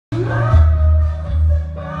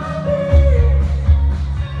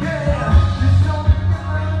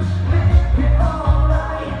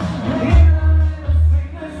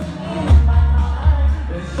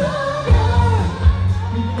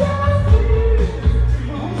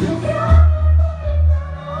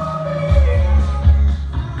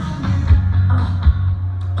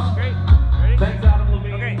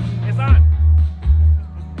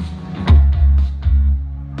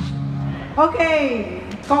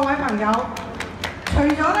各位朋友，除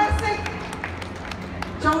咗咧識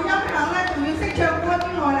做音響咧，仲要識唱歌之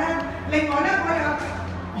外咧，另外咧我又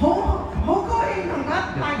好高興同大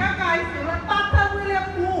家介紹咧 Dr.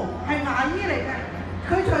 Willywu 係牙醫嚟嘅。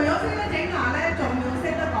佢除咗識得整牙咧，仲要識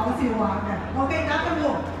得講笑話嘅。OK， Dr.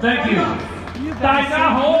 Wu。Thank you。大家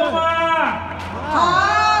好嘛？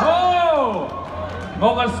好。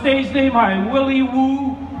我個 stage name 係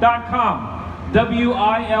Willywu.com。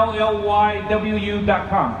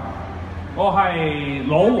WILLYWU.com。我係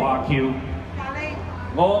老華僑。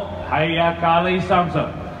我係咖喱30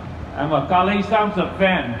 ，I'm a 咖喱30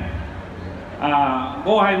 fan。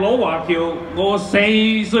我係老華僑，我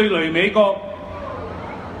4歲嚟美國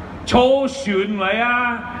坐船嚟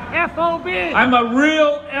啊。FOB。I'm a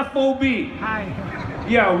real FOB。係。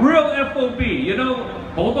Yeah, real FOB。You know，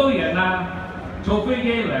 好多人啊，坐飛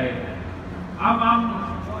機嚟，啱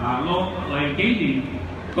落嚟幾年，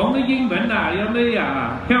講啲英文啊，有啲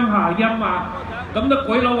鄉下音啊。咁啲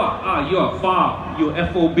鬼佬話you are far, you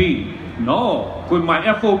FOB。No， 佢唔係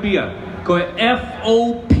FOB 啊，佢係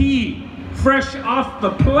FOP。Fresh off the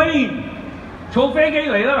plane， 坐飛機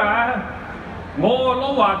嚟啦嘛！我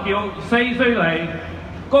老華僑4歲嚟，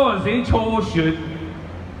嗰陣時坐船，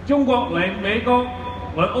中國嚟美國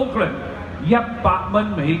嚟 Oakland 100蚊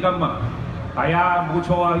美金啊！係啊，冇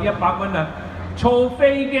錯啊，100蚊啊！坐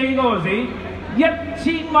飛機嗰陣時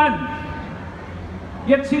1000蚊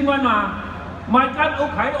，1000蚊啊！買間屋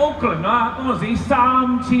喺 Oakland 啊，嗰陣時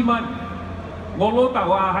3000蚊。我老豆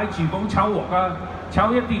啊喺廚房炒鑊啊！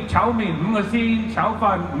炒一碟炒麵5個先，炒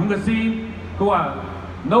飯5個先。佢話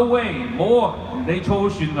no way， 冇啊！你坐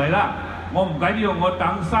船嚟啦，我唔緊要，我等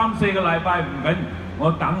3、4個禮拜唔緊，我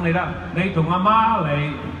等你啦。你同阿媽嚟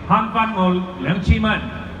慳翻我2000蚊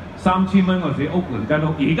，3000蚊嗰時 Oakland 間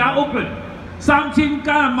屋，而家 Oakland 3000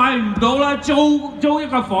間買唔到啦，租一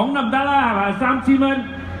個房得唔得啦？係咪3000蚊？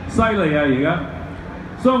犀利啊！而家，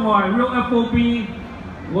所以我係 real FOB，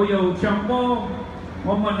 我又唱歌。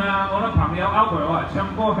我問我啲朋友佢話唱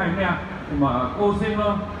歌係咩啊？咁歌星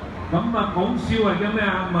咯。咁講笑係叫咩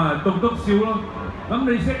啊？棟笑咯。咁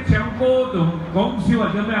你識唱歌同講笑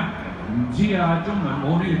係叫咩啊？唔知啊，中文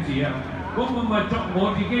冇呢個字啊。咁我咪作我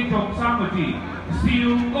自己作3個字，笑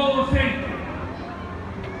歌星。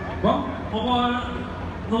咁我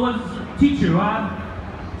個 teacher 啊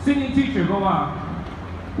 ，singing teacher 佢話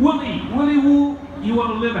Willywu, you want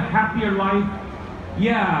to live a happier life?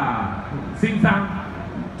 Yeah， 先生。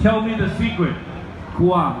Tell me the secret. 佢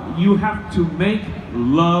話 You have to make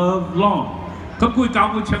love long。咁佢教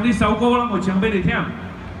我唱呢首歌啦，我唱俾你聽。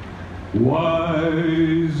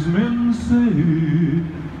Wise men say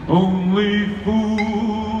only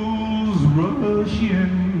fools rush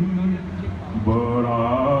in, but I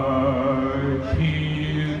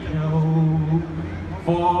can't help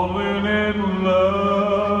falling in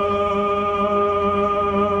love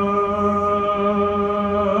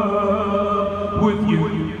with you.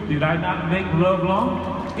 Did I not make love long?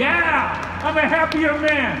 Yeah, I'm a happier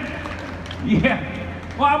man. Yeah，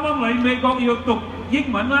 我啱啱嚟美國要讀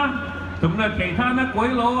英文啦，同其他啲鬼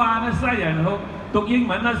佬啊、啲西人好讀英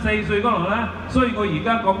文啦，4歲嗰度啦，所以我而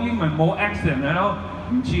家講英文冇 accent 係咯，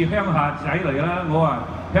唔似鄉下仔嚟啦，我話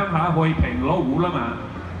鄉下去平老虎啦嘛。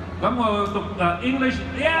咁我讀English，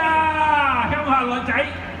 鄉下女仔，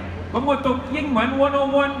咁我讀英文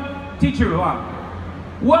101 teacher 話。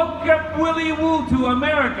Welcome Willywu to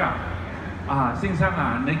America。先生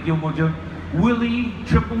啊，你叫我做 Willy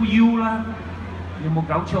Triple U 啦，有冇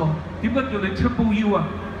搞錯？點解叫你 Triple U 啊？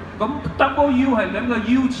咁 Double U 係2個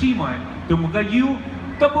U 黐埋，同埋個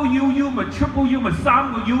U，Double U 咪 Triple U 咪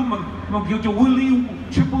3個 U 咪叫做 Willy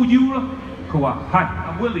Triple U 咯。佢話係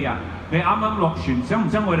阿 Willy 啊，你啱啱落船，想唔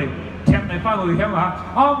想我哋踢你翻去鄉下？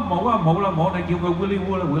冇啊冇啦冇，你叫佢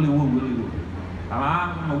Willywu 啦 Willywu， 係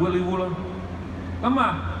嘛？咪 Willywu 咯。咁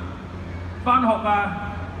返學啊，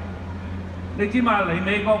你知嘛？嚟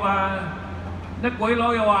美國啊，啲鬼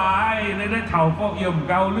佬又話：你啲頭髮又唔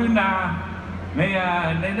夠攣啊，你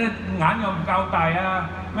啲眼又唔夠大啊，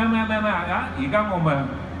咩啊！而家我咪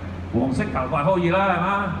黃色頭髮可以啦，係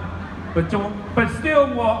嘛？But still，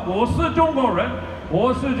 我是中國人，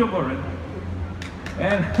我是中國人。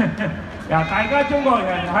大家中國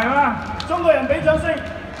人係嘛？中國人俾掌聲。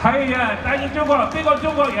係啊，大家中國人，邊個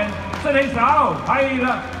中國人伸起手？係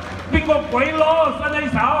啦，邊個鬼佬伸起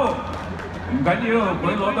手？唔緊要，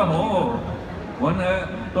鬼佬都好。揾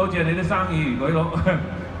多謝你啲生意，鬼佬。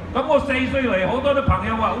咁我4歲嚟，好多啲朋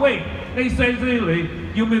友話：喂，你4歲嚟，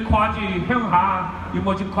要唔要跨住鄉下？要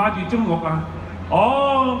冇跨住中國啊？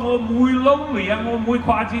我唔會 lonely 啊，我唔會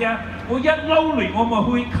跨住啊。我一 lonely 我咪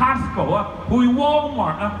去 Costco 啊，去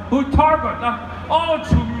Walmart 啊，去 Target 啊。哦，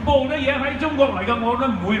全部啲嘢喺中國嚟嘅，我都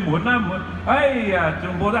唔會悶啦，唔會。哎呀，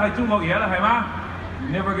全部都係中國嘢啦，係嘛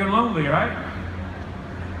 ？Never get lonely，right？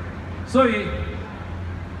 所以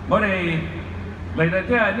我哋嚟到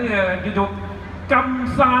即係呢個叫做金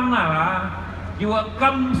山啦，係嘛？叫個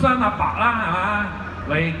金山阿伯啦，係嘛？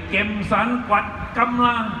嚟劍山掘金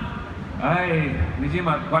啦。唉，你知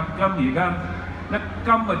嘛？掘金而家一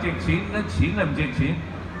金就值錢，一錢就唔值錢，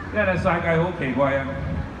因為世界好奇怪啊。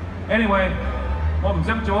Anyway， 我唔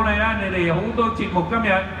想阻你啦，你哋好多節目今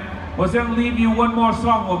日，我想 leave you one more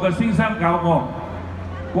song， 我個先生教我，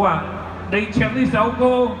佢話你唱呢首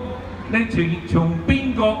歌，你從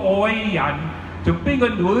邊個愛人，從邊個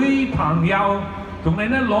女朋友，同你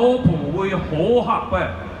啲老婆會好合啊，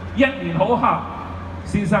一年好合。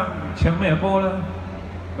先生唱咩歌啦？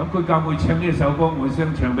咁佢教我唱呢首歌，我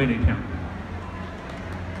想唱俾你聽。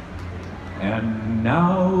And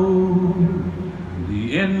now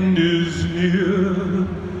the end is near,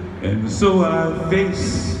 and so I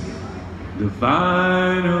face the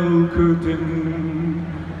final curtain.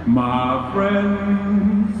 My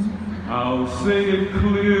friends, I'll say it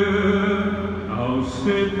clear, I'll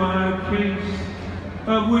state my case,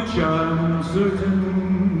 of which I'm certain.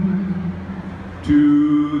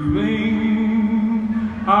 To think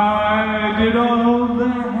I did all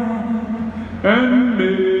that, and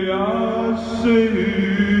may I say,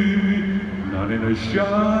 not in a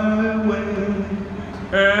shy way,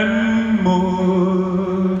 and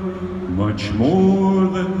more, much more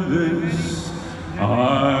than this,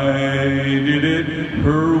 I did it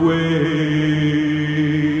her way.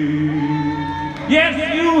 Yes,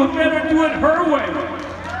 you better do it her way.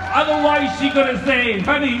 Otherwise, she's gonna say,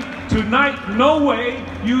 honey, tonight, no way,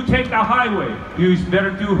 you take the highway. You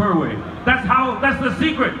better do her way. That's the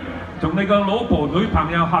secret. 同你個老婆女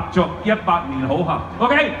朋友合作100年好合。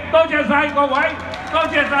OK， 多謝晒各位，多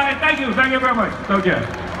謝晒 ，thank you very much， 多謝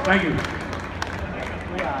 ，thank you。